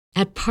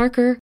At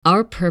Parker,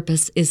 our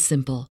purpose is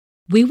simple.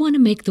 We want to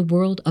make the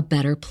world a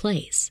better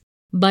place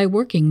by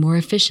working more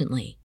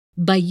efficiently,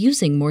 by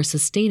using more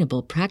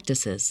sustainable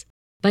practices,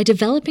 by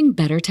developing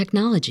better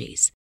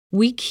technologies.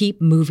 We keep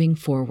moving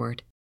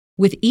forward.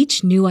 With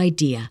each new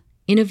idea,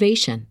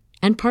 innovation,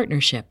 and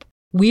partnership,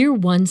 we're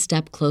one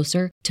step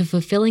closer to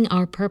fulfilling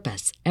our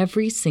purpose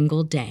every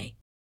single day.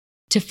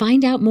 To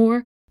find out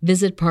more,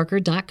 visit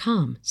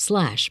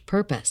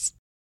parker.com/purpose.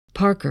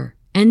 Parker,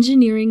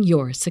 engineering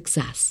your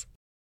success.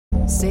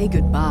 Say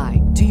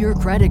goodbye to your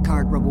credit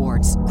card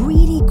rewards.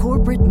 Greedy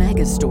corporate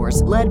mega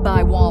stores, led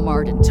by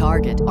Walmart and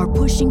Target, are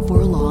pushing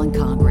for a law in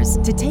Congress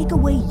to take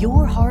away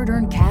your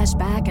hard-earned cash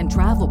back and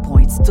travel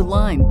points to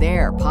line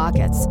their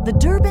pockets. The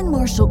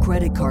Durbin-Marshall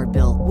credit card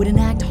bill would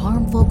enact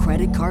harmful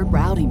credit card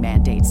routing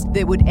mandates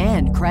that would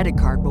end credit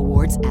card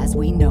rewards as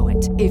we know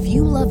it. If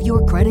you love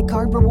your credit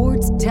card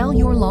rewards, tell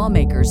your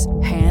lawmakers,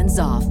 hands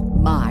off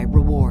my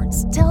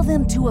rewards. Tell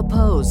them to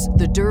oppose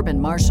the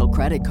Durbin-Marshall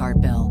credit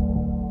card bill.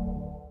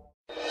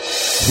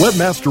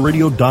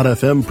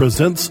 Webmasterradio.fm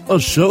presents a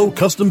show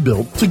custom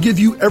built to give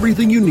you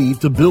everything you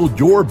need to build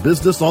your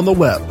business on the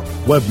web.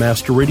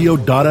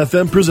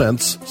 Webmasterradio.fm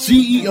presents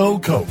CEO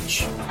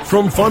Coach.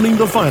 From funding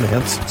to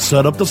finance,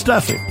 set up to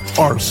staffing,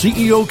 our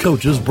CEO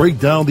coaches break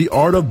down the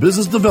art of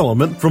business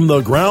development from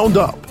the ground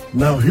up.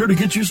 Now, here to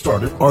get you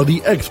started are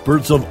the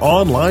experts of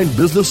online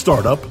business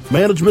startup,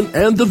 management,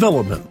 and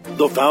development,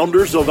 the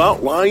founders of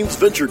Outlines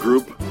Venture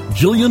Group,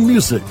 Jillian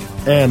Music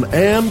and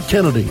Ann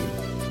Kennedy.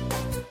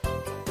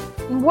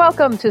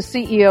 Welcome to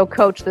CEO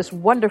Coach this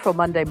wonderful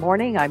Monday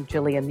morning. I'm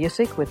Jillian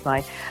Music with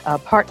my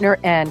partner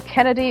Ann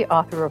Kennedy,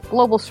 author of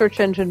Global Search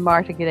Engine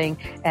Marketing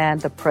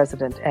and the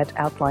president at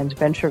Outlines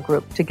Venture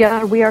Group.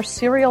 Together, we are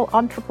serial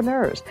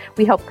entrepreneurs.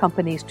 We help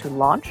companies to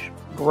launch,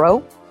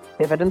 grow,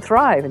 pivot, and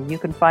thrive. And you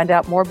can find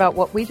out more about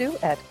what we do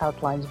at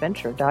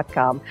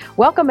outlinesventure.com.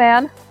 Welcome,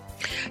 Ann.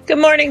 Good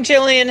morning,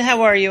 Jillian.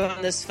 How are you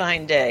on this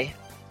fine day?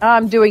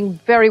 I'm doing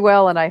very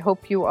well, and I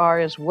hope you are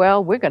as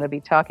well. We're going to be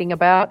talking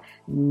about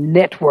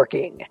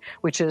networking,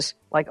 which is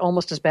like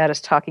almost as bad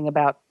as talking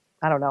about,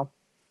 I don't know,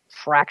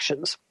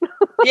 fractions.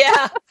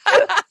 Yeah.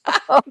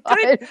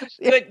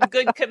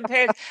 Good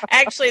comparison.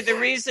 Actually, the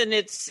reason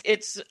it's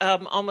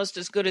almost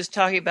as good as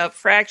talking about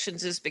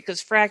fractions is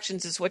because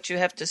fractions is what you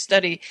have to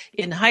study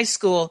in high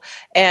school.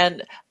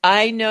 And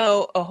I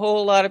know a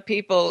whole lot of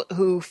people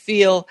who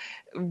feel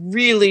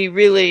really,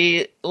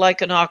 really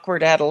like an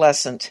awkward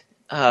adolescent.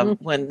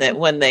 When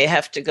they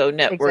have to go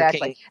networking.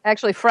 Exactly.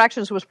 Actually,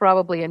 fractions was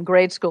probably in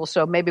grade school,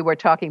 so maybe we're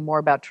talking more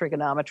about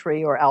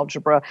trigonometry or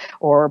algebra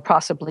or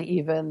possibly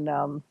even,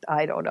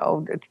 I don't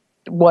know,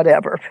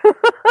 whatever,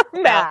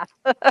 math,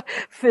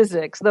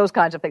 physics, those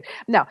kinds of things.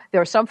 Now,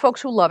 there are some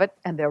folks who love it,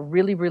 and they're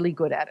really, really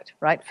good at it,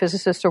 right?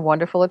 Physicists are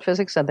wonderful at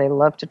physics, and they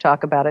love to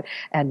talk about it,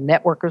 and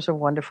networkers are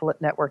wonderful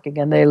at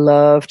networking, and they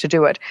love to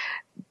do it.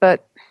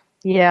 But,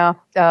 yeah,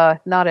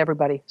 not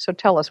everybody. So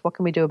tell us, what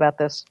can we do about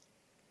this?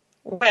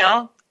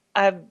 Well,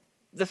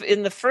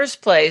 in the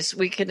first place,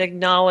 we can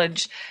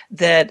acknowledge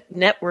that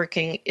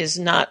networking is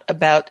not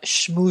about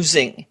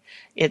schmoozing.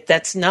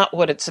 That's not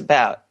what it's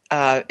about.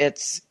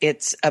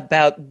 It's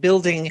about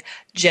building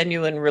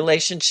genuine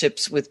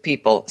relationships with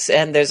people,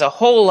 and there's a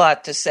whole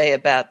lot to say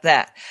about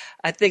that.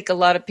 I think a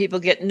lot of people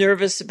get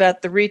nervous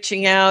about the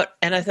reaching out,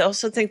 and I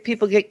also think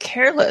people get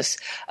careless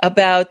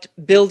about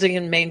building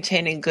and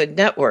maintaining good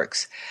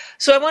networks.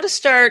 So I want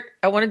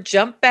to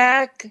jump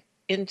back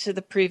into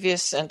the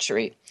previous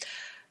century.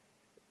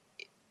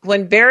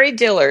 When Barry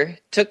Diller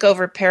took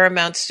over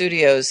Paramount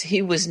Studios,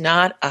 he was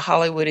not a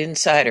Hollywood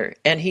insider,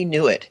 and he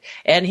knew it.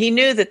 And he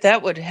knew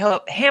that would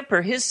help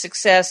hamper his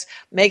success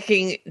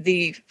making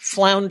the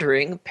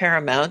floundering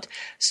Paramount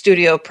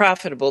studio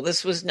profitable.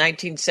 This was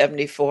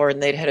 1974,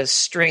 and they'd had a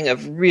string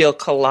of real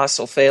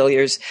colossal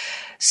failures.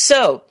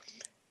 So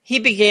he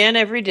began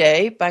every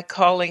day by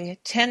calling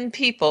 10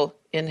 people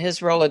in his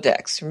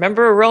Rolodex.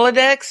 Remember a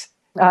Rolodex?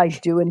 I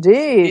do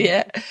indeed.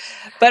 Yeah.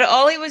 But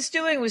all he was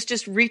doing was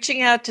just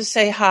reaching out to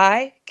say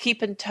hi,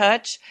 keep in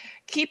touch,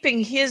 keeping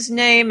his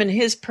name and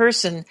his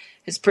person,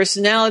 his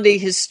personality,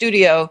 his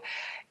studio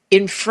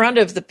in front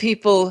of the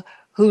people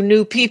who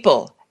knew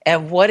people.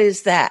 And what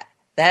is that?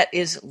 That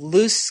is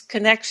loose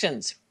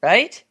connections,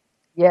 right?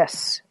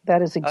 Yes,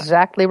 that is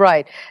exactly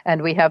right.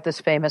 And we have this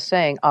famous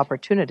saying,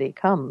 opportunity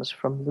comes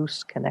from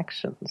loose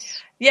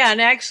connections. Yeah, and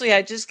actually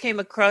I just came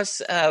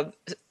across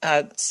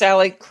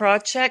Sally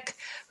Krawcheck,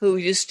 who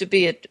used to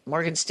be at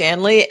Morgan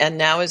Stanley and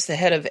now is the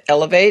head of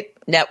Elevate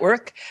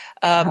Network,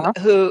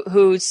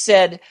 who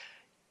said,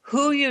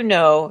 who you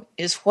know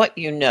is what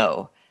you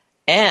know.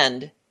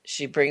 And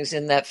she brings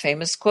in that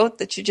famous quote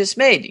that you just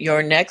made,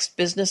 your next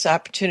business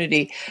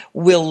opportunity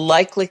will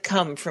likely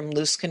come from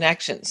loose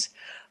connections.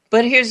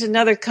 But here's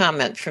another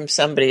comment from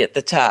somebody at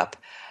the top.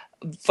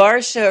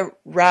 Varsha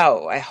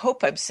Rao, I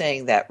hope I'm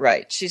saying that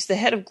right. She's the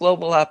head of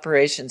global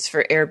operations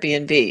for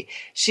Airbnb.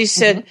 She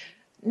said,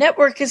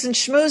 network isn't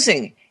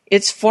schmoozing.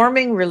 It's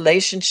forming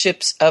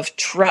relationships of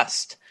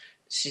trust.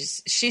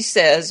 She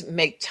says,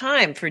 make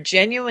time for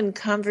genuine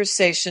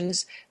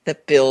conversations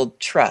that build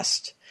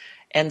trust.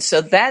 And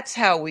so that's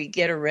how we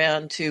get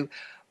around to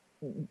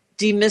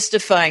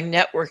demystifying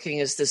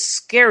networking as this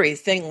scary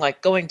thing,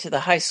 like going to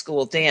the high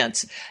school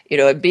dance,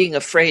 and being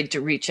afraid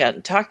to reach out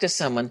and talk to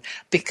someone,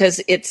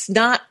 because it's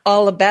not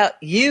all about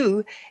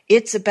you.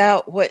 It's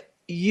about what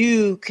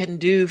you can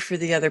do for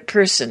the other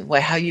person,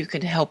 how you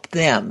can help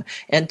them.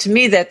 And to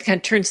me, that kind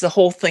of turns the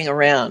whole thing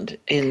around.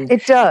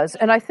 It does.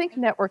 And I think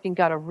networking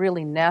got a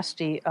really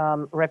nasty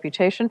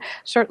reputation,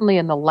 certainly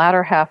in the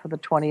latter half of the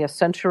 20th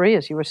century.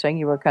 As you were saying,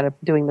 you were kind of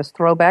doing this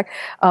throwback.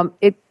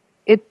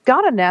 It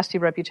got a nasty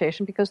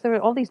reputation because there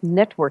were all these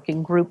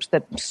networking groups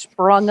that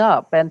sprung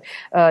up, and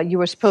you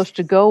were supposed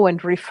to go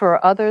and refer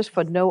others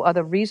for no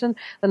other reason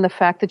than the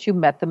fact that you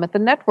met them at the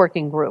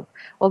networking group.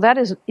 Well, that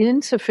is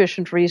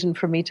insufficient reason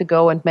for me to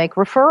go and make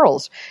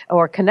referrals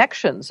or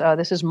connections.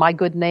 This is my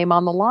good name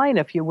on the line,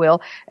 if you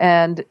will,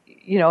 and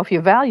if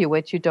you value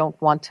it, you don't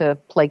want to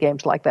play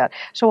games like that.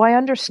 So I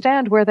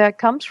understand where that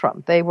comes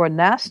from. They were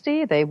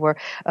nasty. They were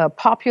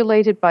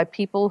populated by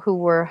people who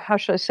were, how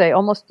should I say,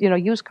 almost,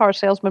 used car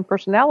salesman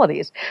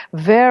personalities.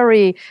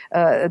 Very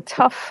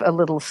tough, a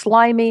little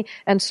slimy,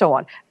 and so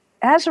on.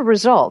 As a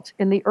result,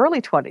 in the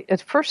early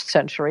 21st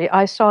century,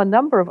 I saw a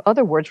number of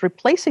other words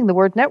replacing the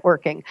word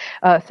networking.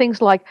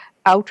 Things like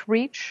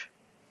outreach,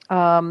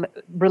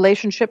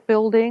 relationship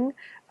building,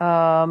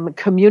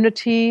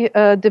 community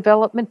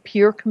development,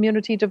 peer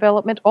community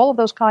development, all of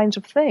those kinds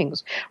of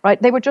things,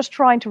 right? They were just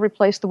trying to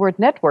replace the word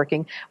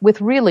networking with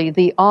really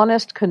the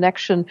honest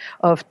connection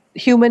of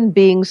human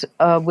beings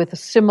with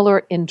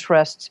similar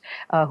interests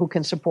who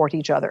can support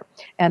each other.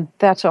 And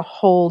that's a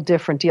whole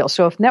different deal.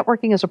 So if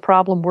networking is a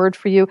problem word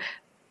for you,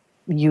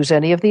 use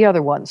any of the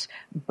other ones,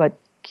 but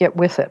get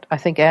with it. I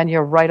think, Ann,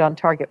 you're right on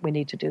target. We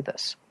need to do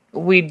this.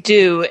 We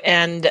do,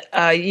 and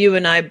you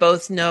and I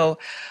both know,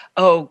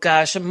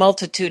 a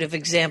multitude of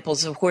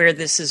examples of where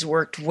this has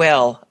worked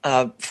well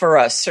for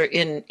us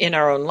in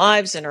our own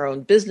lives, in our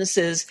own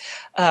businesses.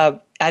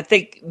 I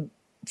think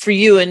for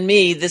you and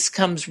me, this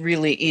comes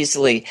really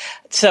easily.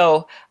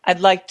 So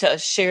I'd like to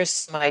share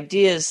some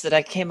ideas that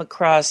I came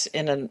across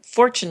in a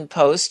Fortune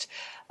post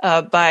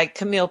by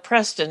Camille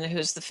Preston,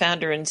 who's the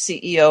founder and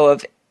CEO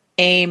of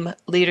AIM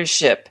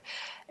Leadership.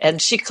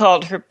 And she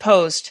called her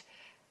post,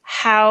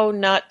 "How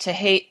Not to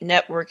Hate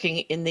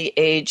Networking in the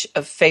Age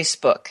of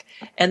Facebook."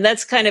 And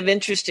that's kind of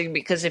interesting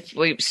because if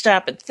we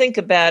stop and think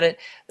about it,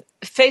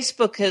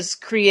 Facebook has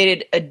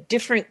created a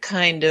different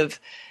kind of,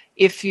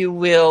 if you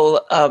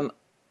will,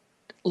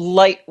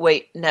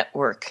 lightweight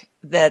network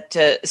that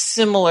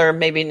similar,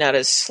 maybe not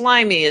as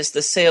slimy as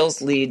the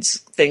sales leads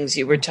things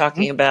you were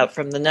talking about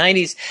from the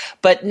 90s,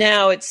 but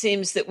now it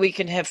seems that we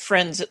can have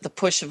friends at the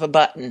push of a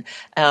button,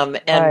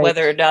 and right.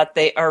 Whether or not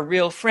they are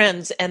real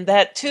friends, and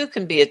that too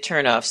can be a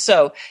turnoff.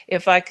 So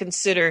if I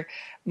consider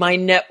my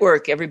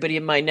network, everybody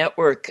in my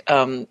network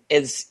are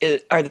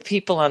the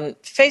people on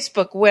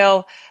Facebook,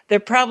 well, there are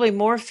probably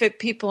more fit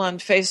people on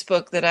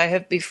Facebook that I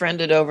have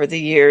befriended over the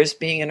years,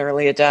 being an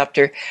early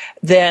adopter,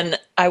 than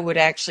I would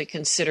actually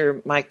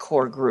consider my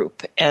core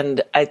group,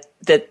 and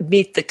that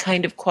meet the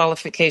kind of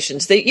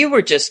qualifications that you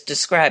were just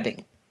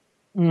describing.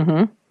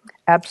 Mm-hmm.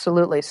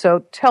 Absolutely.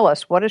 So tell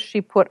us, what does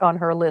she put on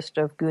her list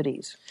of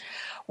goodies?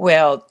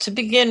 Well, to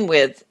begin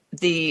with,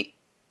 the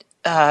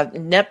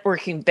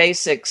networking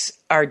basics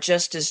are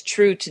just as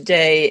true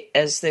today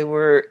as they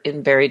were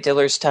in Barry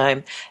Diller's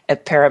time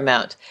at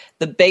Paramount.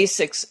 The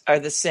basics are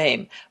the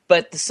same,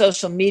 but the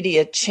social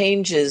media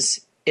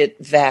changes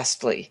it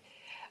vastly.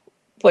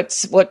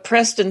 What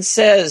Preston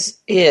says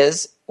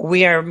is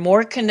we are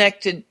more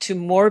connected to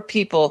more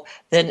people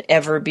than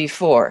ever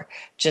before.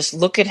 Just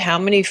look at how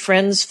many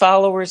friends,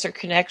 followers, or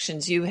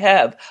connections you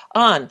have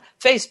on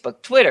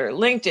Facebook, Twitter,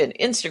 LinkedIn,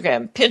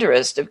 Instagram,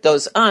 Pinterest. It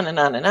goes on and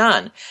on and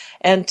on.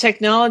 And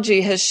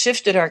technology has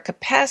shifted our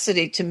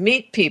capacity to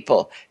meet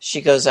people,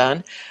 she goes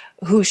on,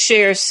 who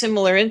share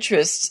similar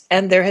interests,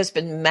 and there has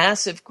been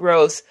massive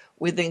growth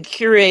within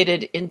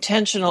curated,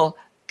 intentional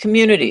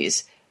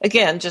communities.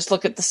 Again, just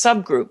look at the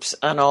subgroups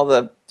on all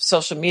the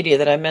social media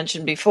that I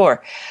mentioned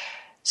before.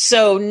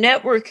 So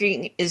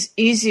networking is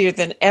easier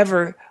than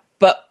ever,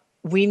 but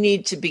we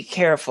need to be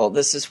careful.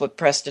 This is what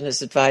Preston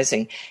is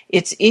advising.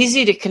 It's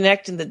easy to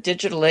connect in the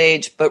digital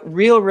age, but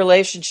real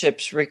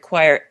relationships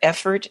require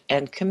effort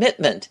and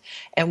commitment.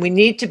 And we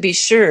need to be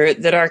sure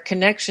that our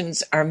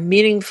connections are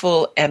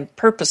meaningful and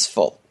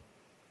purposeful.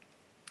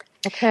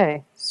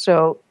 Okay,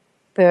 so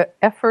the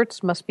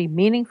efforts must be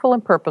meaningful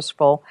and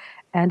purposeful,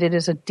 and it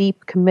is a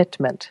deep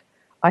commitment.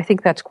 I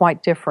think that's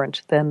quite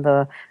different than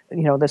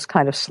this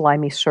kind of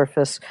slimy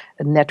surface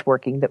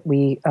networking that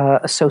we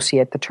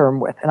associate the term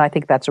with. And I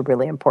think that's a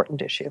really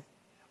important issue.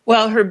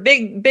 Well, her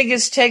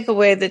biggest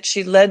takeaway that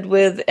she led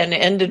with and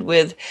ended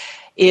with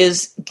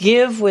is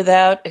give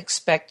without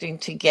expecting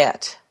to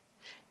get.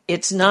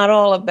 It's not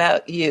all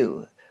about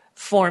you.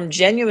 Form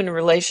genuine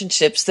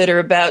relationships that are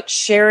about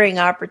sharing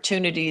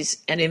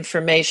opportunities and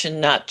information,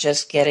 not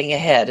just getting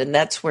ahead. And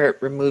that's where it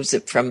removes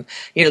it from,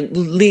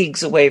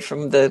 leagues away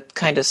from the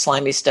kind of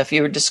slimy stuff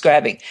you were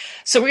describing.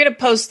 So we're going to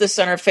post this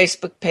on our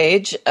Facebook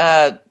page,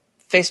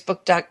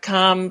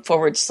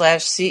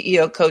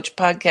 facebook.com/CEO Coach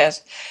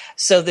Podcast,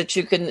 so that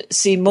you can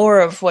see more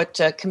of what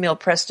Camille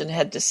Preston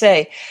had to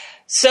say.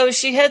 So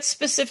she had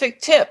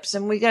specific tips,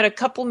 and we got a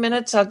couple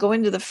minutes. I'll go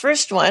into the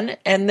first one,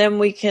 and then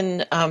we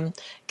can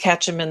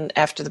catch them in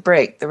after the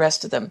break, the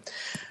rest of them.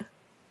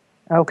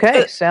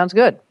 Okay, sounds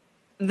good.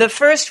 The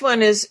first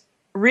one is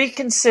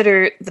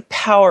reconsider the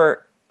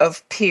power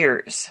of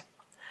peers.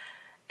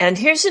 And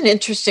here's an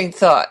interesting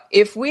thought.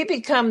 If we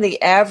become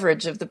the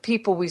average of the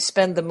people we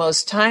spend the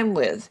most time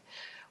with,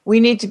 we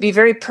need to be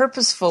very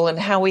purposeful in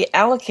how we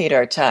allocate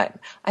our time.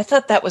 I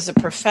thought that was a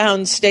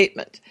profound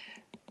statement.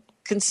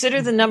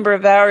 Consider the number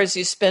of hours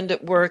you spend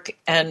at work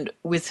and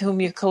with whom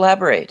you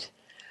collaborate.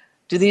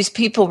 Do these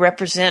people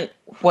represent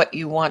what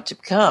you want to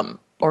become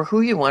or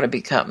who you want to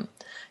become?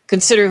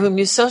 Consider whom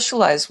you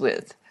socialize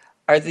with.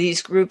 Are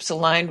these groups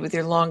aligned with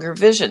your longer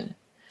vision?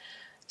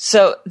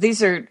 So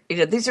these are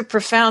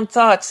profound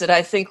thoughts that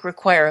I think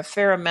require a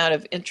fair amount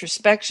of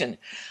introspection.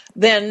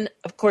 Then,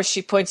 of course,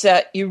 she points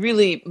out you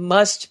really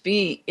must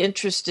be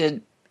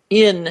interested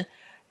in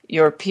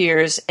your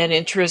peers and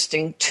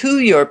interesting to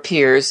your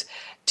peers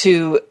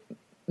to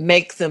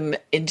make them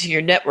into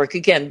your network.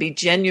 Again, be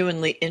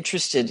genuinely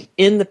interested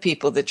in the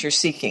people that you're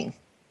seeking.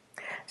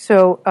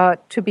 So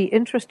to be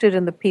interested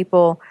in the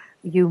people,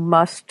 you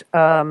must,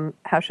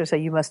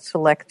 you must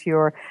select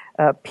your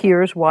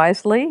peers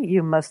wisely.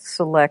 You must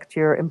select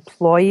your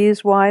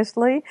employees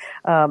wisely,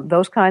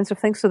 those kinds of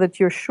things, so that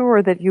you're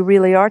sure that you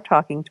really are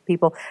talking to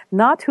people,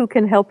 not who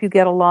can help you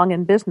get along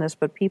in business,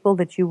 but people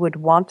that you would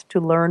want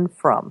to learn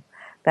from.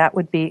 That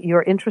would be,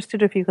 you're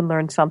interested if you can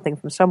learn something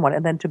from someone.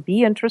 And then to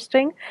be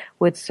interesting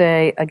would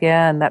say,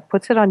 again, that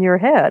puts it on your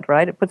head,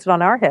 right? It puts it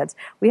on our heads.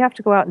 We have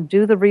to go out and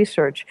do the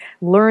research,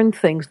 learn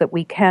things that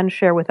we can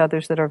share with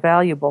others that are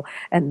valuable,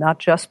 and not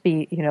just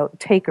be,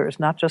 takers,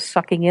 not just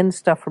sucking in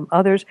stuff from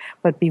others,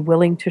 but be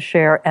willing to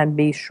share and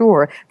be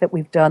sure that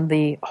we've done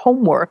the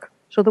homework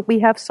so that we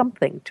have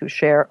something to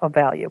share of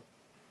value.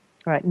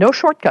 All right, no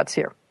shortcuts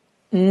here.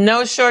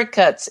 No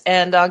shortcuts.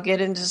 And I'll get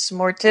into some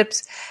more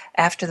tips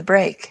after the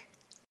break.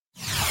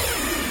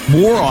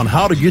 More on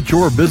how to get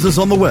your business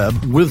on the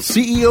web with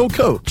CEO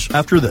Coach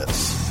after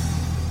this.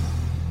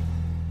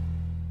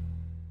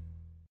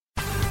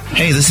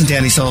 Hey, this is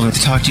Danny Sullivan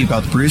to talk to you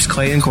about Bruce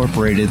Clay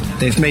Incorporated.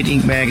 They've made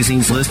Inc.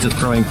 Magazine's list of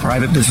growing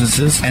private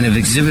businesses and have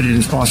exhibited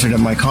and sponsored at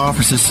my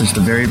conferences since the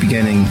very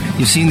beginning.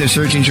 You've seen their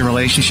search engine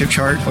relationship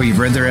chart, or you've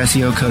read their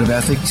SEO code of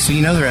ethics, so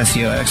you know they're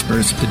SEO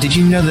experts. But did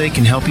you know they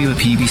can help you with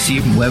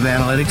PPC, web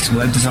analytics,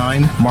 web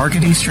design,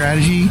 marketing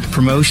strategy,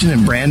 promotion,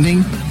 and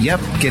branding? Yep,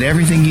 get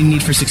everything you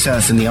need for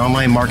success in the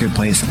online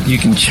marketplace. You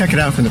can check it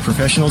out from the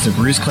professionals at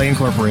Bruce Clay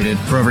Incorporated.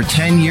 For over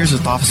 10 years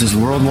with offices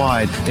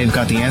worldwide, they've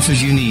got the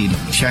answers you need.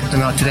 Check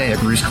them out today at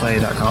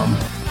bruceclay.com.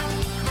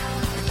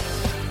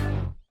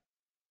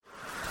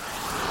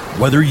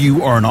 Whether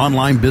you are an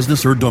online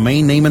business or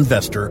domain name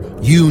investor,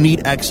 you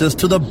need access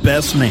to the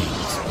best names.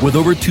 With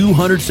over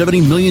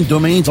 270 million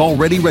domains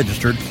already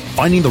registered,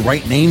 finding the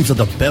right names at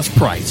the best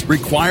price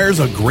requires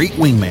a great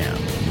wingman.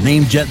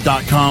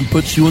 Namejet.com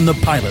puts you in the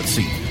pilot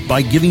seat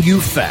by giving you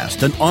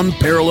fast and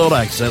unparalleled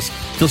access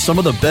to some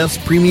of the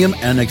best premium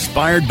and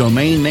expired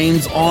domain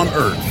names on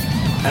earth.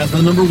 As the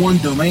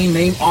 #1 domain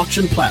name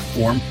auction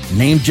platform,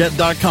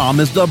 Namejet.com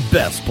is the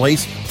best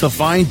place to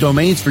find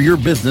domains for your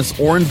business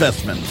or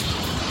investment.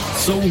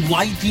 So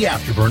light the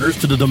afterburners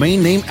to the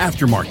domain name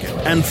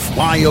aftermarket and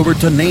fly over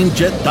to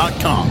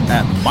Namejet.com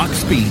at Mach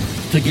speed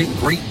to get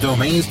great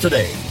domains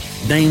today.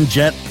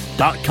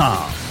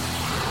 Namejet.com.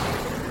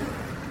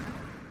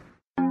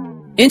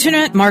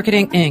 Internet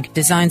Marketing Inc.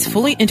 designs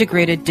fully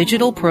integrated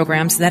digital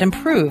programs that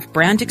improve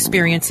brand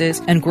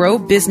experiences and grow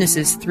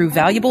businesses through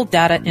valuable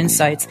data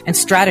insights and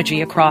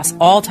strategy across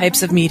all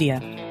types of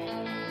media.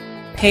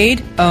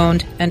 Paid,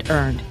 owned, and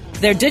earned.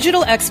 Their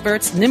digital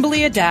experts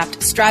nimbly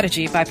adapt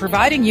strategy by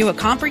providing you a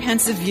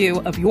comprehensive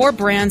view of your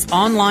brand's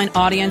online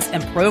audience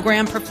and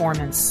program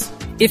performance.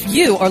 If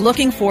you are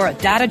looking for a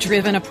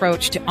data-driven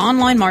approach to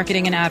online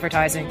marketing and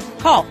advertising,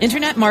 call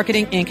Internet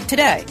Marketing Inc.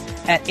 today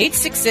at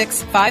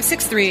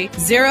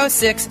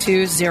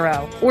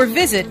 866-563-0620 or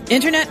visit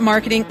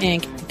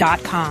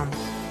InternetMarketingInc.com.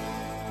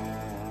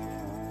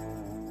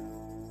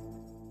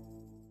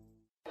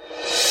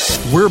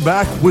 We're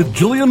back with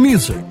Jillian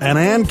Music and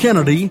Ann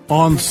Kennedy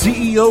on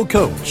CEO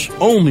Coach,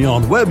 only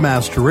on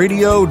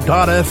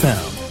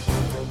WebmasterRadio.fm.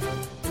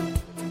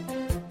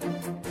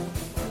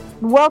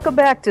 Welcome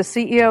back to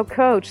CEO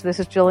Coach. This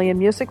is Jillian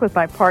Music with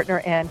my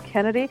partner, Ann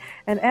Kennedy.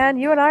 And Ann,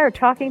 you and I are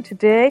talking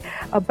today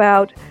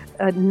about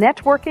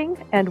networking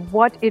and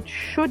what it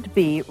should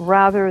be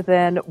rather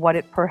than what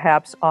it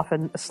perhaps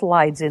often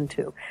slides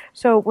into.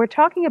 So we're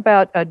talking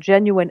about a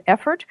genuine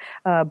effort,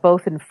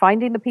 both in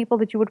finding the people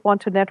that you would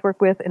want to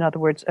network with, in other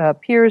words,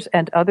 peers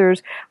and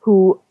others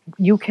who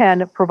you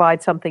can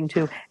provide something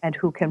to and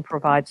who can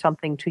provide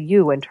something to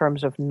you in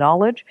terms of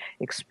knowledge,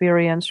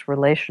 experience,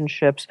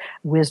 relationships,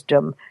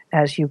 wisdom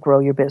as you grow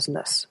your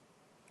business.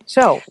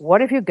 So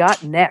what have you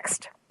got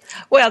next?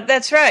 Well,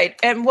 that's right.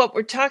 And what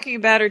we're talking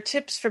about are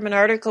tips from an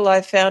article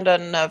I found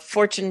on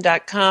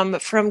fortune.com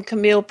from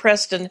Camille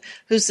Preston,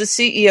 who's the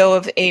CEO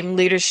of AIM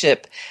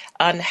Leadership,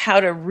 on how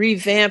to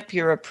revamp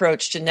your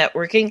approach to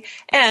networking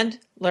and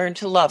learn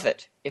to love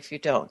it if you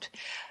don't.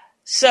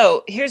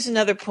 So here's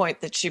another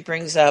point that she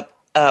brings up,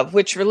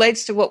 which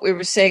relates to what we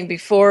were saying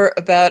before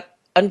about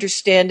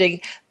understanding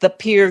the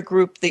peer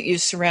group that you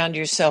surround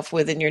yourself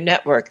with in your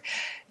network.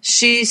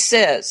 She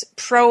says,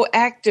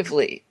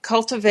 proactively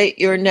cultivate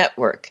your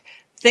network.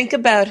 Think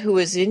about who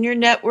is in your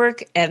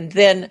network and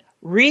then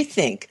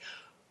rethink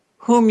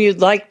whom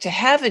you'd like to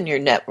have in your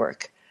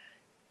network.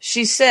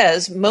 She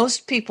says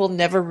most people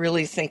never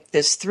really think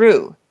this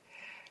through.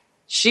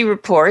 She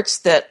reports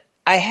that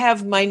I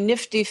have my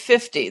nifty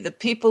 50, the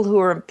people who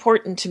are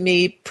important to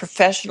me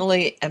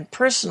professionally and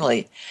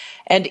personally.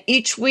 And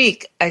each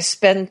week I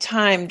spend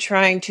time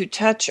trying to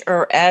touch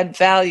or add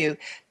value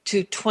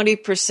to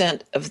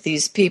 20% of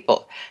these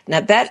people.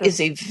 Now that is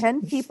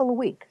 10 people a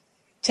week.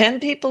 10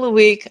 people a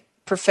week,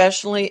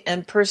 professionally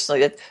and personally.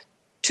 That's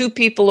 2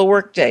 people a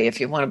workday, if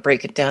you want to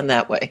break it down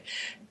that way.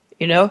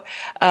 You know,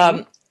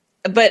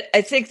 but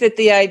I think that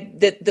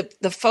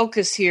the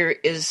focus here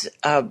is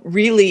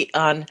really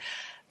on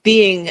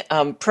being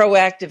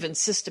proactive and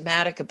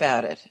systematic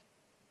about it.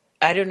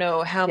 I don't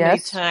know how many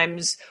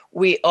times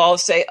we all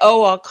say,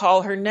 oh, I'll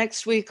call her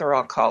next week, or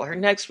I'll call her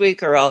next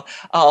week, or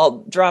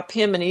I'll drop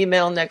him an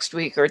email next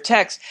week or a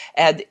text.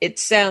 And it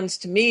sounds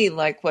to me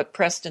like what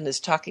Preston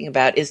is talking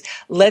about is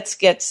let's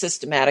get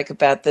systematic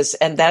about this.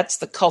 And that's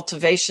the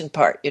cultivation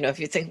part. You know, if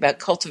you think about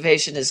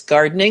cultivation as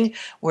gardening,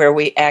 where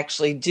we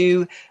actually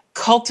do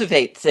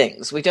cultivate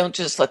things. We don't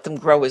just let them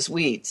grow as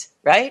weeds,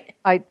 right?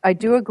 I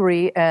do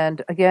agree.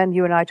 And again,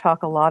 you and I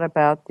talk a lot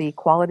about the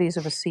qualities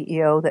of a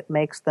CEO that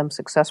makes them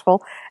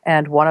successful.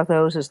 And one of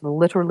those is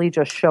literally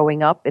just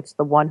showing up. It's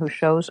the one who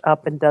shows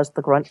up and does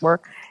the grunt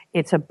work.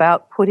 It's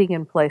about putting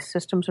in place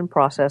systems and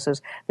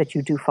processes that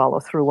you do follow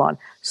through on.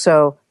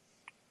 So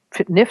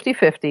nifty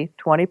 50,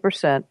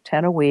 20%,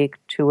 10 a week,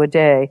 2 a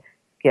day,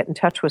 get in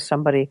touch with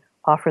somebody,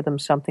 offer them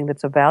something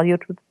that's of value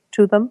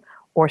to them,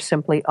 or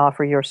simply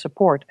offer your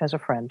support as a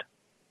friend.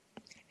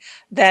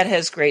 That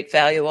has great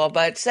value all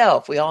by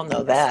itself. We all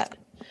know that.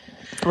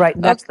 Right,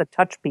 and that's the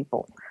touch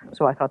people.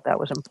 So I thought that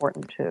was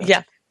important too.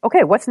 Yeah.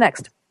 Okay, what's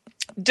next?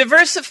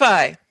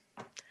 Diversify.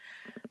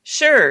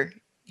 Sure,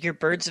 your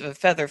birds of a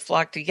feather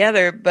flock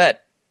together,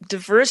 but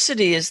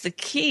diversity is the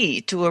key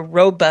to a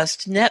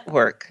robust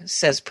network,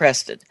 says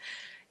Preston.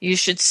 You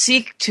should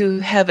seek to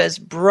have as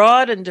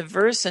broad and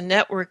diverse a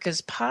network as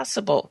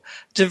possible.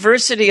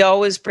 Diversity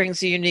always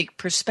brings a unique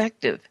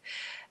perspective.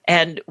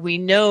 And we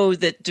know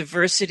that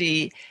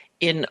diversity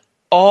in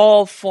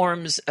all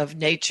forms of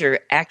nature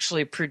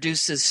actually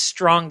produces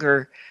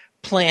stronger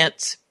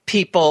plants,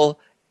 people,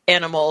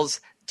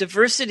 animals.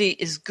 Diversity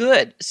is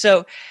good.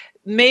 So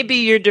maybe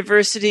your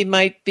diversity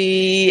might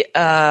be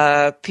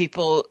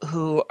people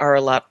who are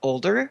a lot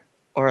older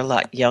or a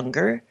lot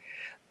younger,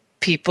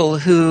 people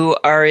who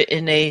are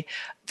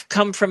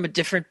come from a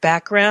different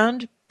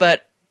background,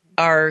 but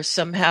are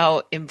somehow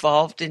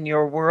involved in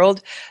your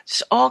world.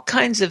 There's all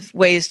kinds of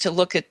ways to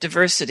look at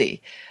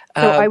diversity.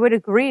 So I would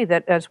agree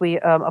that as we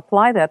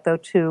apply that, though,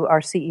 to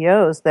our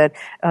CEOs, that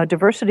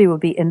diversity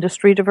would be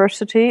industry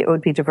diversity. It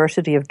would be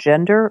diversity of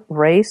gender,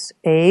 race,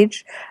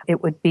 age.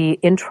 It would be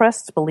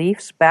interests,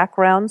 beliefs,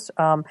 backgrounds,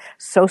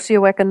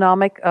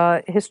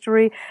 socioeconomic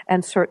history,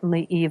 and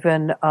certainly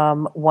even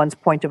one's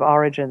point of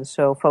origin.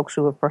 So folks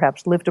who have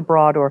perhaps lived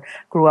abroad or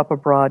grew up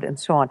abroad and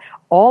so on.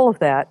 All of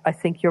that, I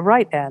think you're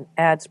right, Anne,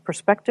 adds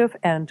perspective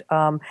and,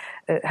 a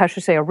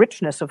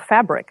richness of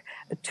fabric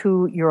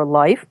to your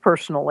life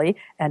personally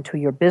and to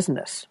your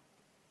business.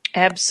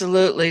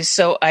 Absolutely.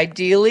 So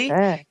ideally,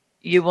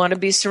 you want to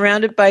be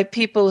surrounded by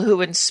people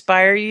who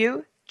inspire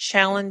you,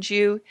 challenge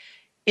you,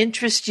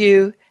 interest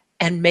you,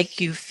 and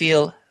make you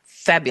feel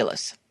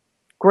fabulous.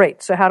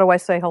 Great. So how do I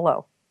say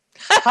hello?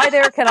 Hi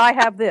there, can I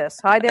have this?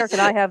 Hi there, can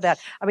I have that?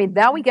 I mean,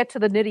 now we get to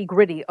the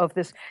nitty-gritty of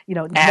this,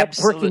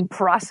 networking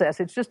process.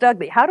 It's just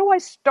ugly. How do I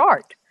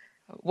start?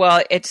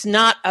 Well, it's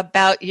not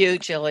about you,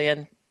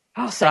 Jillian.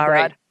 Oh,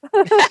 sorry.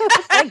 Thank God.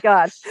 Thank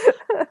God.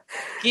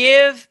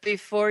 Give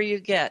before you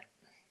get.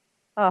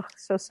 Oh,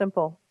 so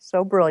simple,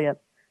 so brilliant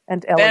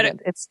and elegant.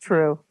 Better. It's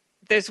true.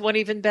 There's one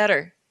even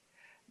better.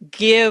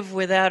 Give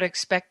without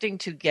expecting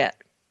to get.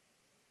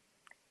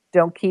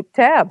 Don't keep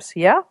tabs.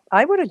 Yeah,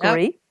 I would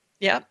agree.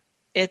 Yep.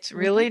 It's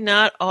really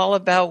not all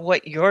about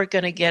what you're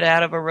going to get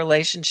out of a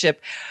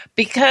relationship,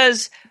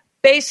 because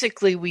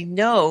basically we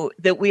know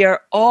that we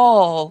are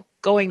all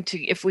going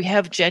to, if we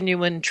have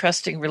genuine,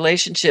 trusting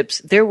relationships,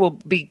 there will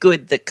be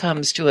good that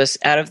comes to us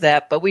out of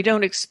that. But we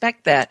don't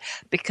expect that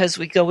because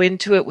we go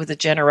into it with a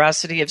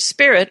generosity of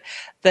spirit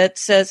that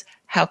says,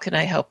 how can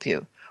I help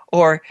you?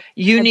 Or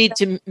you need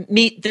to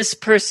meet this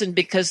person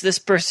because this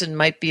person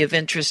might be of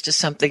interest to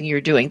something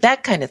you're doing.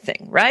 That kind of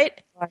thing, right?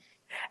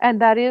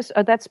 And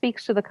that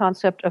speaks to the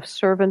concept of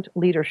servant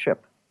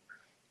leadership.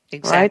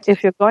 Exactly. Right?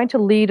 If you're going to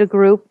lead a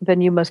group,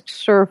 then you must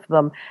serve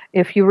them.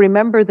 If you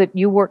remember that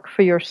you work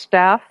for your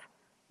staff,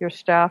 your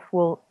staff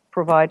will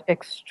provide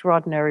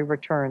extraordinary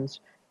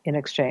returns in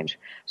exchange.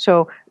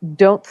 So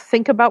don't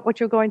think about what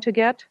you're going to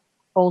get.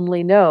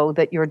 Only know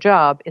that your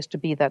job is to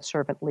be that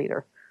servant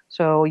leader.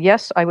 So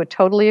yes, I would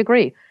totally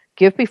agree.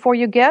 Give before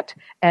you get,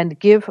 and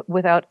give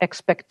without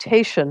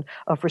expectation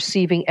of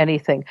receiving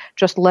anything.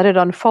 Just let it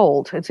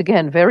unfold. It's,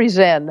 again, very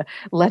Zen.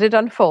 Let it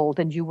unfold,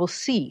 and you will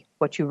see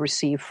what you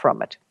receive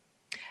from it.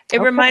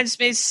 It reminds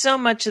me so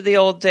much of the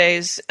old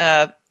days,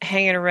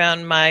 hanging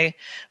around my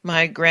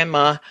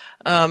grandma,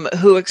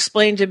 who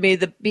explained to me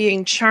that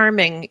being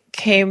charming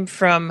came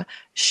from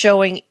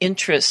showing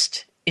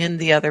interest in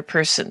the other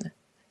person.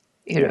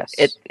 Yes.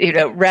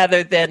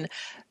 Rather than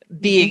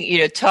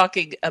being,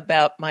 talking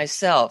about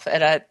myself.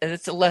 And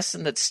it's a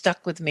lesson that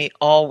stuck with me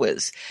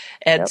always.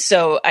 And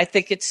so I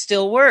think it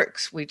still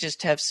works. We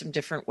just have some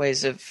different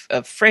ways of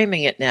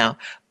framing it now,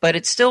 but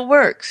it still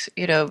works.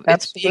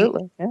 It's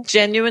being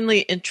genuinely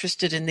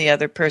interested in the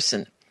other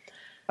person.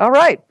 All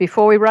right.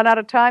 Before we run out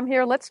of time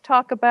here, let's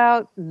talk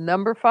about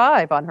number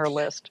 5 on her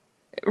list.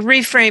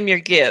 Reframe your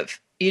give.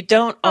 You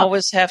don't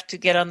always have to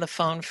get on the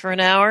phone for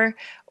an hour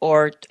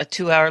or a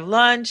 2-hour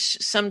lunch.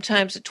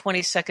 Sometimes a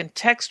 20-second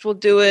text will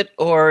do it,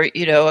 or,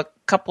 a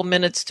couple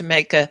minutes to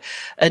make an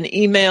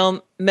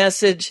email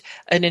message,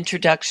 an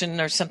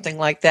introduction or something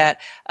like that.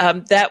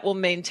 That will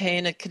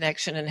maintain a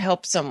connection and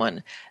help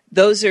someone.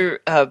 Those are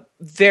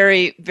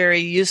very, very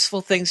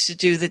useful things to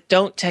do that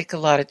don't take a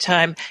lot of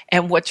time.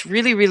 And what's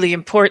really, really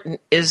important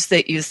is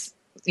that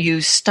you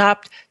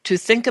stop to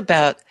think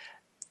about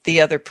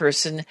the other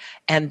person,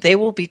 and they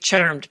will be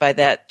charmed by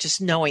that,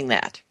 just knowing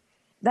that.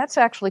 That's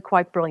actually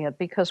quite brilliant,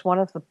 because one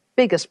of the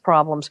biggest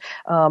problems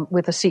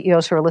with the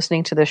CEOs who are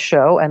listening to this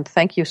show, and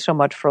thank you so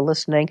much for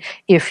listening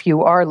if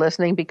you are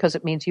listening, because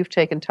it means you've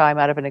taken time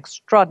out of an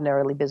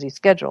extraordinarily busy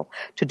schedule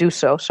to do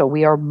so, so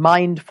we are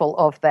mindful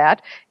of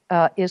that,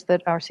 is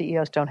that our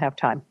CEOs don't have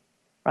time.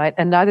 Right?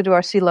 And neither do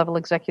our C-level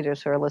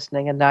executives who are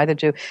listening, and neither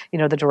do,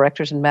 the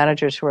directors and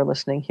managers who are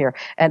listening here.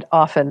 And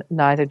often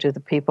neither do the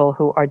people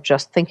who are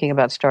just thinking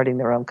about starting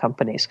their own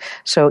companies.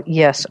 So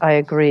yes, I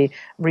agree.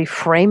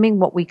 Reframing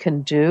what we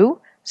can do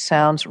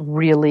sounds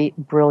really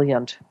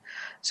brilliant.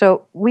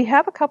 So we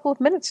have a couple of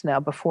minutes now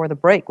before the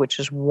break, which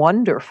is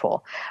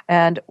wonderful.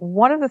 And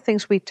one of the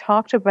things we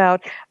talked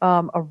about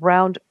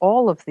around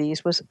all of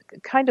these was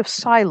kind of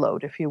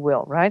siloed, if you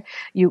will, right?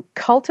 You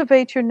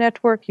cultivate your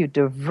network, you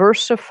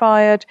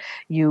diversify it,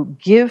 you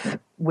give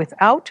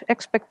without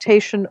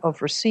expectation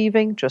of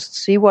receiving, just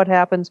see what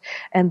happens,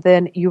 and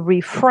then you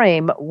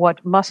reframe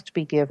what must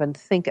be given,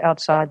 think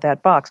outside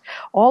that box.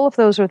 All of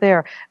those are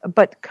there,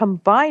 but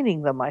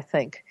combining them, I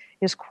think,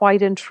 is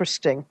quite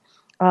interesting.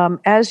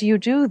 As you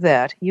do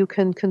that, you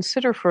can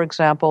consider, for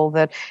example,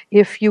 that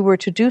if you were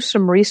to do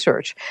some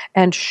research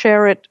and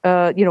share it,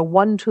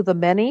 one to the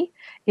many,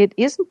 it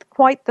isn't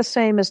quite the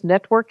same as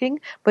networking,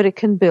 but it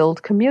can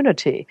build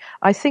community.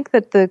 I think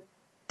that the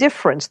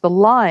difference, the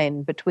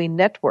line between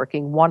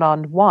networking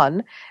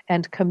one-on-one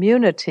and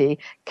community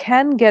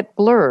can get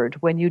blurred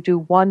when you do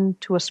one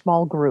to a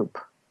small group.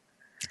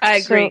 I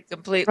agree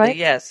completely, right?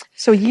 Yes.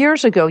 So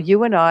years ago,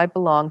 you and I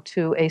belonged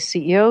to a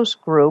CEO's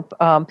group,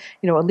 a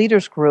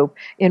leaders group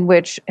in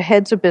which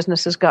heads of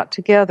businesses got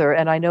together.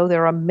 And I know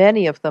there are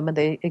many of them, and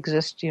they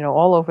exist,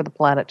 all over the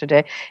planet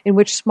today, in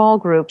which small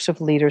groups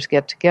of leaders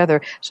get together.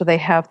 So they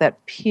have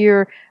that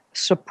peer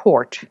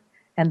support.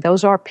 And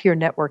those are peer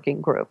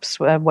networking groups.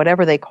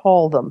 Whatever they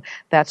call them,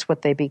 that's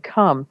what they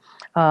become.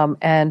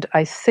 And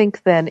I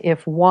think then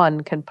if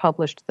one can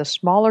publish to the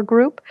smaller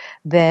group,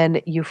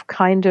 then you've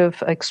kind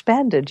of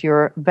expanded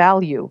your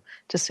value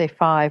to, say,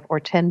 5 or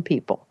 10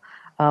 people.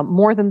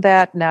 More than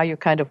that, now you're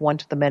kind of one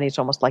to the many. It's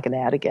almost like an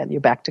ad again.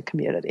 You're back to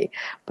community.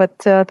 But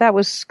that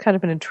was kind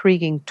of an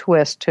intriguing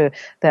twist to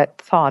that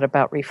thought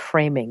about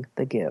reframing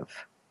the give.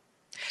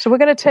 So we're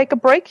going to take a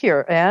break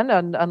here, Anne,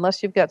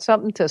 unless you've got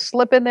something to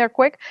slip in there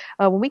quick.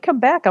 When we come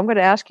back, I'm going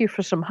to ask you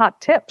for some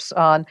hot tips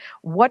on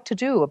what to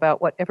do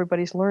about what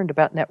everybody's learned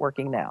about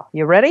networking now.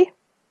 You ready?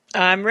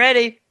 I'm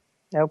ready.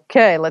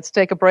 Okay, let's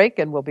take a break,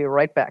 and we'll be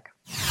right back.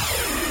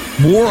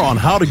 More on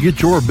how to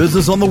get your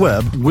business on the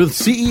web with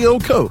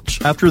CEO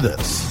Coach after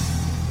this.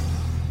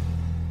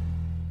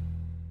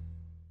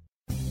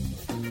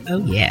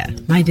 Oh yeah,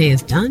 my day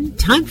is done.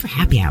 Time for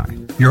happy hour.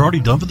 You're already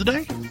done for the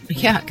day?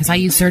 Yeah, because I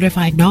use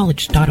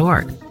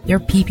CertifiedKnowledge.org. Their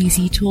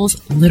PPC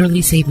tools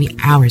literally save me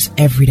hours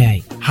every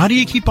day. How do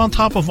you keep on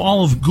top of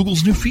all of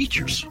Google's new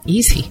features?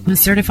 Easy. With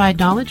Certified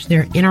Knowledge,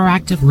 their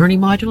interactive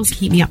learning modules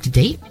keep me up to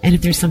date. And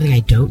if there's something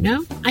I don't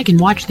know, I can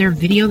watch their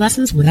video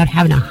lessons without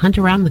having to hunt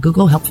around the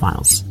Google Help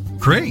files.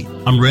 Great.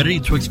 I'm ready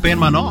to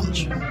expand my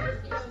knowledge.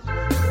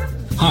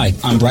 Hi,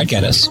 I'm Brett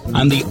Geddes.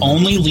 I'm the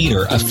only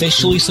leader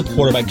officially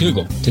supported by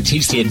Google to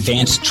teach the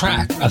advanced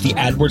track of the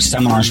AdWords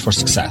Seminars for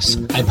Success.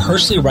 I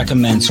personally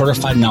recommend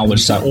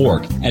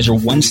CertifiedKnowledge.org as your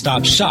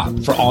one-stop shop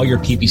for all your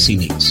PPC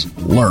needs.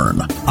 Learn,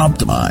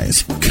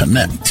 optimize,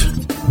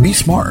 connect. Be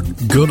smart.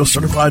 Go to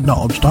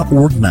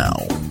CertifiedKnowledge.org now.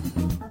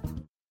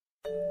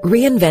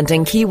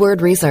 Reinventing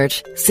keyword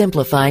research,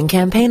 simplifying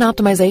campaign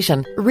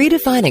optimization,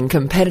 redefining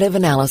competitive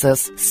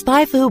analysis.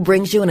 SpyFu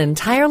brings you an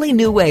entirely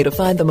new way to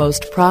find the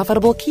most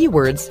profitable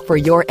keywords for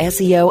your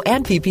SEO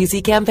and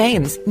PPC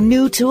campaigns.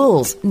 New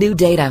tools, new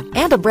data,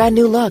 and a brand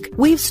new look.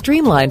 We've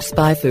streamlined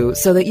SpyFu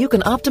so that you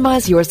can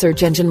optimize your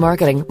search engine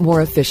marketing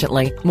more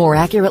efficiently, more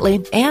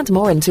accurately, and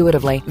more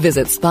intuitively.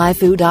 Visit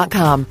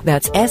spyfu.com.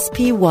 That's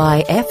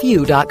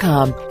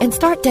SPYFU.com and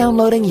start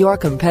downloading your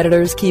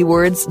competitors'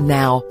 keywords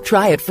now.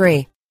 Try it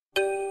free.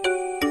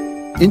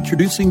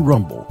 Introducing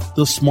Rumble,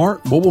 the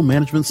smart mobile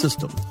management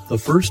system, the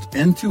first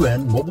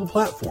end-to-end mobile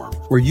platform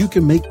where you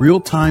can make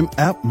real-time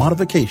app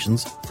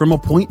modifications from a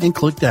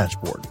point-and-click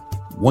dashboard.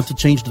 Want to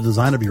change the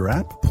design of your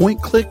app?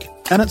 Point-click,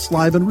 and it's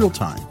live in real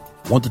time.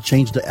 Want to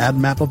change the ad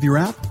map of your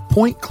app?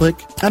 Point-click,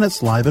 and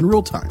it's live in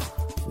real time.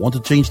 Want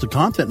to change the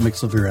content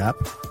mix of your app?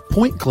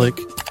 Point-click,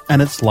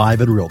 and it's live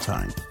in real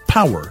time.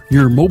 Power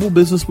your mobile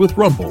business with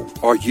Rumble.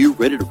 Are you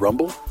ready to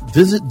rumble?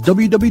 Visit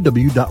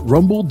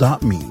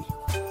www.rumble.me.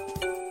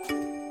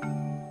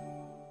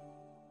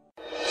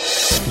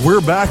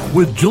 We're back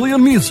with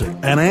Jillian Music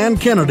and Ann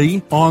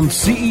Kennedy on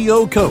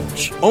CEO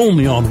Coach,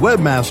 only on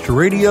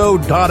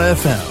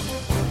webmasterradio.fm.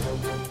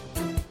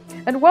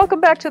 And welcome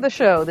back to the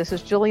show. This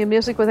is Jillian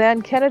Music with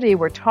Ann Kennedy.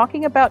 We're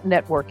talking about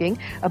networking,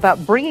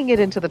 about bringing it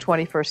into the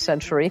 21st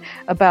century,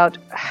 about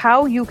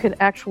how you can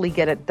actually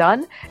get it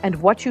done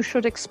and what you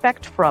should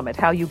expect from it,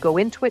 how you go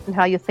into it and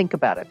how you think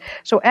about it.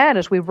 So, Ann,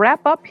 as we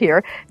wrap up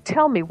here,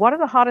 tell me, what are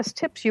the hottest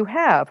tips you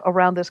have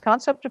around this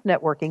concept of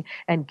networking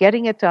and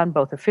getting it done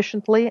both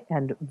efficiently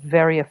and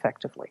very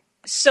effectively?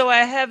 So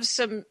I have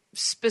some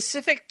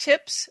specific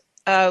tips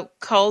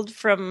culled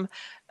from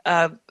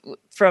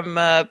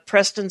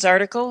Preston's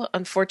article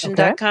on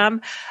Fortune.com.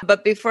 Okay.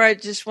 But before, I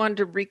just wanted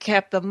to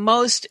recap the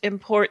most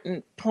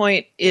important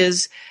point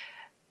is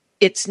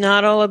it's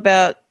not all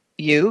about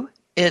you.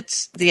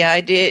 It's the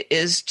idea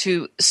is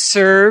to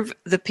serve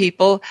the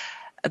people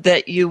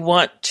that you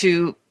want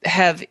to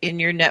have in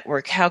your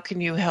network. How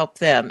can you help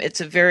them? It's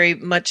a very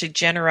much a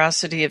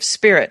generosity of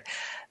spirit.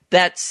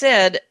 That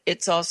said,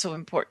 it's also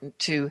important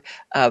to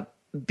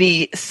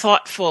be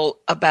thoughtful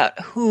about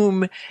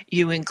whom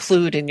you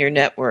include in your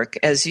network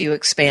as you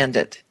expand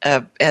it.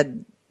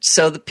 And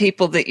so the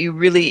people that you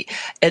really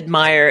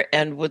admire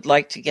and would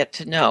like to get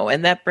to know.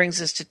 And that brings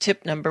us to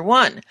tip number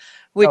 1,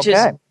 which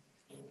is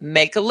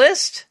make a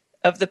list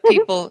of the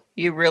people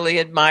you really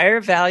admire,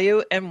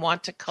 value, and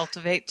want to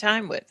cultivate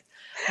time with.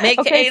 Make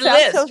a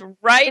list.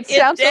 Write it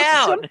down.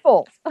 So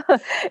simple.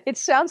 It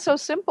sounds so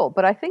simple,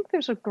 but I think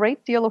there's a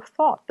great deal of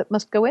thought that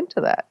must go into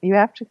that. You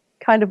have to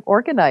kind of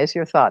organize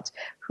your thoughts.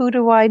 Who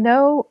do I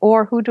know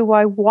or who do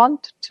I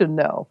want to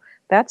know?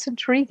 That's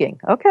intriguing.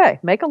 Okay,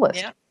 make a list.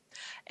 Yeah.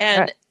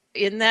 And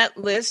in that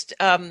list,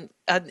 and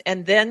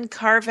then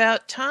carve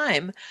out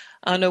time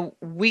on a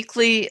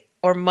weekly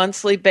or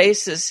monthly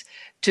basis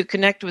to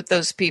connect with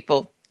those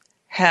people.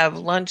 Have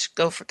lunch,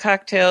 go for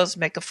cocktails,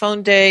 make a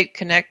phone date,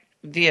 connect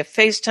via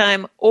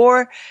FaceTime,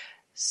 or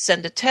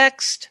send a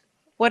text,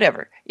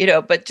 whatever,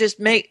 but just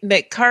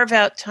carve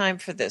out time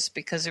for this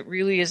because it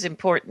really is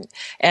important.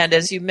 And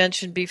as you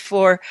mentioned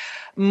before,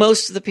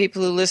 most of the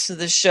people who listen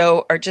to the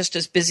show are just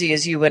as busy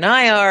as you and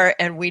I are,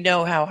 and we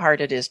know how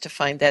hard it is to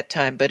find that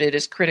time, but it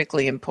is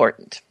critically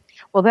important.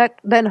 Well, that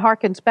then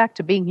harkens back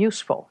to being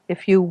useful.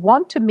 If you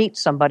want to meet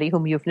somebody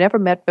whom you've never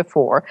met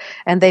before,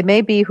 and they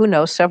may be, who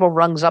knows, several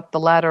rungs up the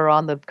ladder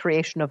on the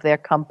creation of their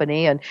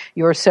company, and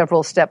you're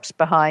several steps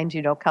behind,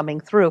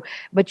 coming through,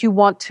 but you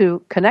want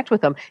to connect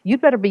with them,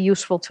 you'd better be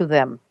useful to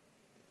them.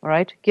 All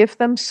right? Give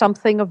them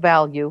something of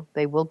value.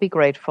 They will be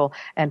grateful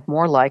and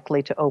more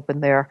likely to open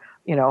their,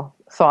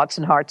 thoughts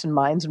and hearts and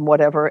minds and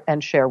whatever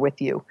and share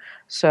with you.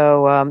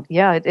 So,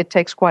 it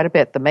takes quite a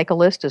bit. The make a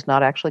list is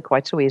not actually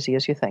quite so easy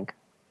as you think.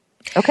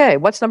 Okay,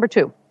 what's number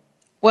 2?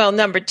 Well,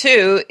 number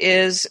 2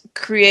 is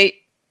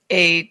create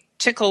a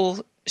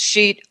tickle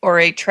sheet or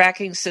a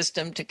tracking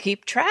system to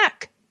keep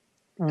track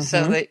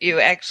so that you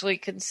actually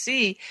can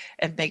see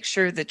and make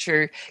sure that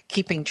you're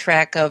keeping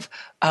track of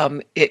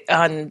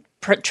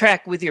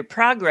track with your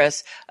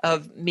progress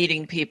of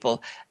meeting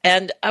people.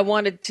 And I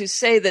wanted to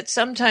say that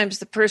sometimes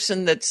the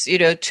person that's,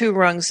 2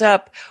 rungs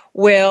up,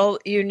 well,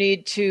 you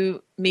need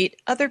to meet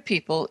other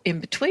people in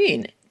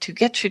between to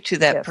get you to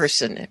that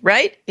person,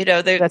 right?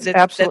 That's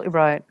absolutely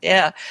right.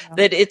 Yeah,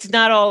 that it's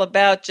not all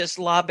about just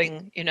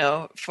lobbing,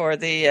 for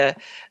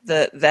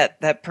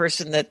that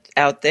person that's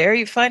out there.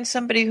 You find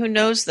somebody who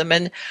knows them,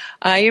 and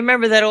you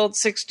remember that old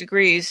 6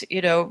 degrees.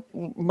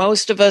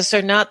 Most of us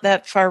are not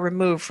that far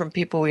removed from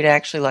people we'd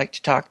actually like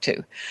to talk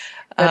to.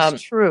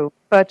 That's true.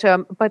 But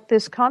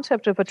this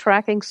concept of a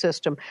tracking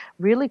system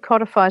really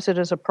codifies it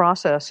as a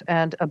process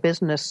and a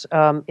business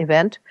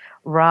event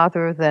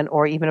rather than,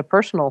 or even a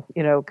personal,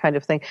 kind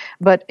of thing.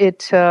 But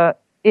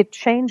it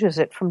changes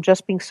it from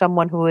just being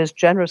someone who is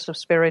generous of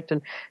spirit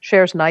and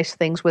shares nice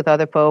things with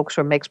other folks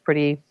or makes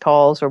pretty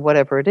calls or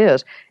whatever it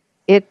is.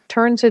 It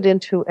turns it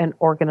into an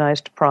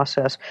organized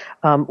process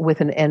with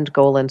an end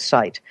goal in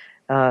sight.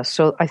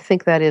 So I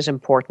think that is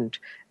important,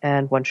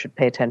 and one should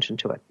pay attention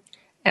to it.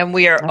 And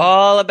we are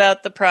all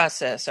about the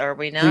process, are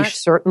we not? We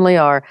certainly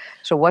are.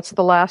 So what's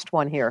the last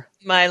one here?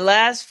 My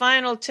last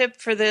final tip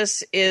for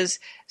this is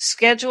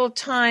schedule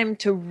time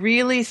to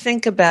really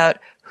think about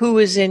who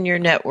is in your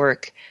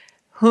network,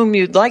 whom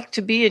you'd like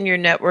to be in your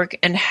network,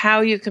 and how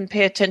you can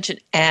pay attention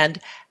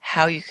and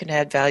how you can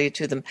add value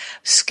to them.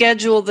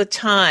 Schedule the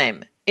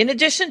time. In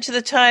addition to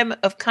the time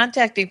of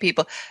contacting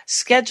people,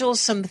 schedule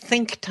some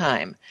think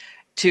time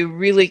to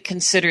really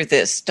consider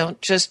this.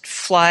 Don't just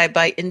fly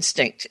by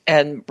instinct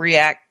and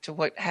react to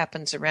what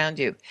happens around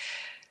you.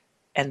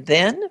 And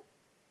then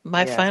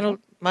my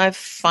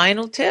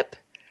final tip,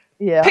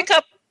 pick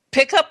up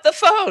the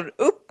phone.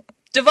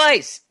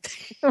 Device.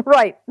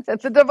 Right.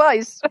 That's a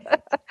device.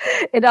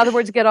 In other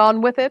words, get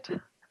on with it.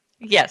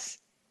 Yes.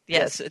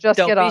 Just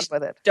get on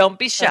with it. Don't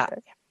be shy.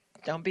 Okay.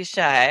 Don't be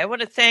shy. I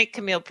want to thank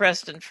Camille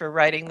Preston for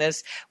writing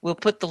this. We'll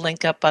put the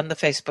link up on the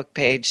Facebook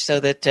page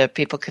so that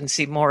people can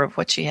see more of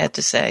what she had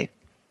to say.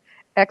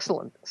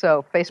 Excellent.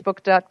 So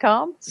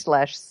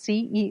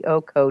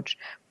facebook.com/CEO Coach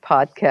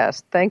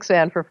podcast. Thanks,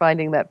 Anne, for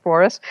finding that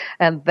for us.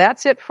 And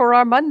that's it for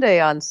our Monday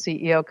on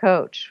CEO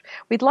Coach.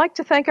 We'd like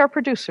to thank our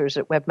producers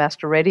at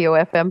Webmaster Radio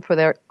FM for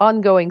their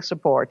ongoing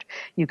support.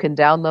 You can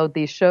download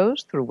these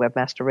shows through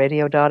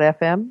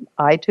webmasterradio.fm,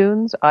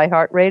 iTunes,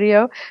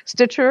 iHeartRadio,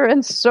 Stitcher,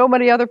 and so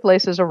many other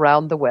places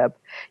around the web.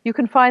 You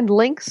can find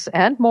links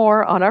and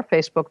more on our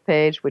Facebook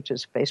page, which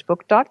is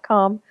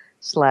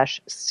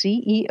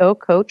facebook.com/CEO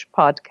Coach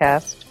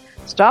podcast.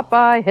 Stop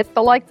by, hit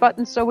the like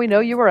button so we know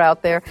you were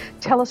out there.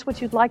 Tell us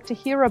what you'd like to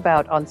hear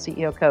about on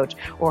CEO Coach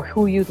or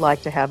who you'd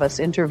like to have us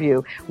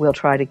interview. We'll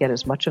try to get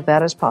as much of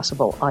that as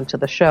possible onto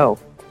the show.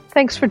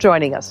 Thanks for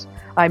joining us.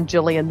 I'm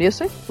Jillian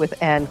Muessig with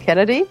Ann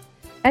Kennedy,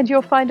 and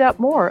you'll find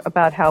out more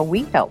about how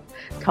we help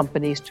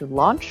companies to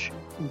launch,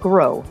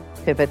 grow,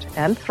 pivot,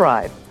 and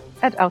thrive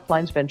at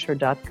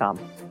outlinesventure.com.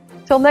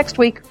 Till next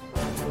week.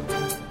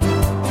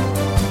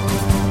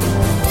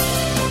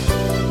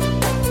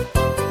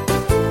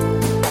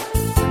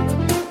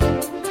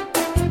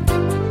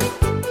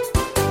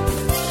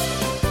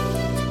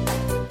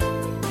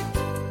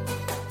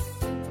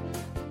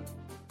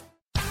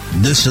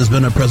 This has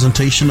been a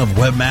presentation of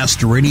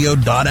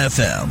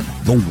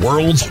WebmasterRadio.fm, the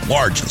world's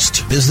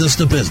largest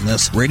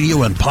business-to-business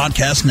radio and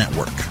podcast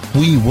network.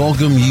 We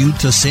welcome you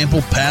to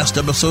sample past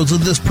episodes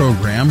of this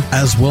program,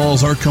 as well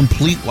as our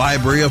complete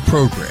library of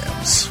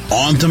programs,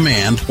 on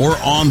demand or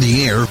on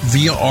the air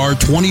via our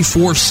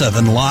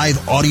 24/7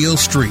 live audio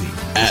stream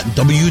at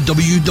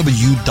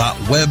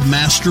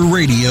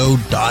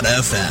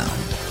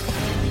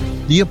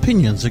www.webmasterradio.fm. The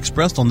opinions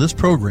expressed on this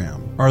program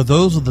are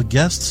those of the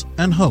guests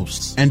and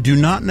hosts and do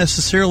not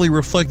necessarily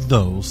reflect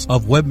those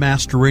of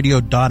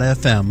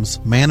WebmasterRadio.fm's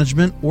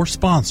management or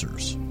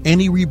sponsors.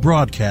 Any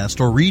rebroadcast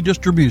or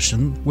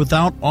redistribution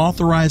without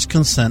authorized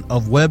consent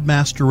of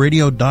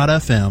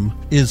WebmasterRadio.fm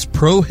is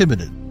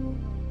prohibited.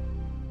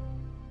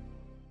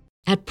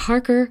 At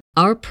Parker,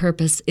 our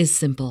purpose is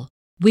simple.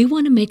 We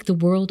want to make the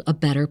world a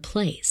better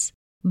place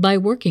by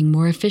working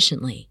more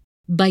efficiently,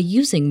 by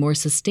using more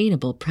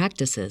sustainable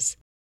practices,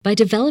 by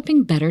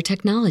developing better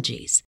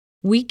technologies.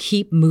 We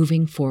keep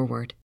moving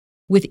forward.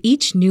 With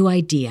each new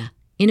idea,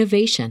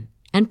 innovation,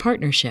 and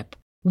partnership,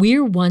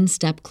 we're one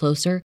step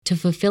closer to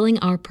fulfilling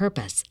our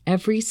purpose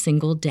every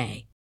single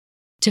day.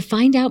 To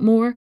find out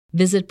more,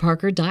 visit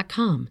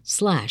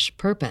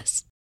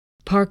parker.com/purpose.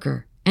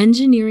 Parker,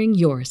 engineering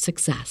your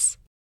success.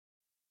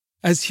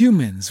 As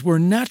humans, we're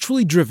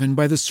naturally driven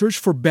by the search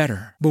for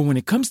better. But when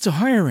it comes to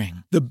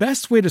hiring, the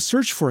best way to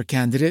search for a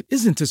candidate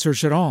isn't to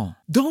search at all.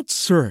 Don't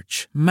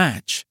search,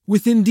 match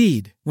with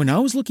Indeed. When I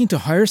was looking to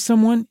hire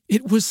someone,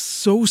 it was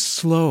so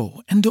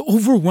slow and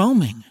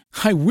overwhelming.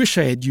 I wish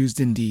I had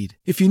used Indeed.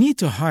 If you need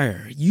to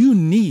hire, you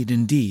need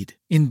Indeed.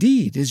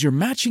 Indeed is your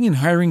matching and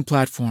hiring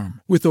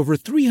platform with over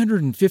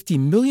 350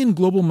 million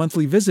global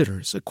monthly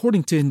visitors,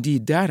 according to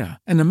Indeed data,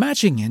 and a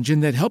matching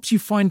engine that helps you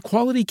find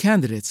quality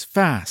candidates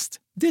fast.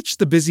 Ditch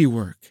the busy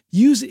work.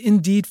 Use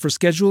Indeed for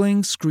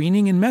scheduling,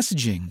 screening, and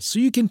messaging so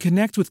you can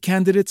connect with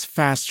candidates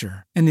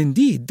faster. And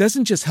Indeed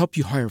doesn't just help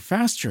you hire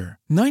faster.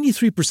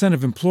 93%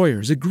 of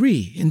employers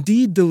agree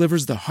Indeed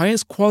delivers the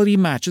highest quality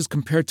matches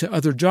compared to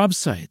other job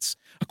sites,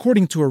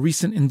 according to a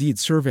recent Indeed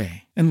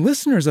survey. And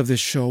listeners of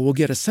this show will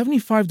get a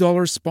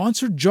 $75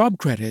 sponsored job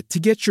credit to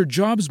get your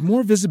jobs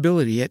more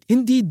visibility at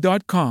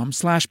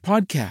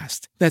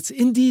Indeed.com/podcast. That's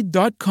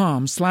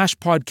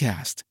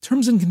Indeed.com/podcast.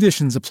 Terms and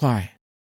conditions apply.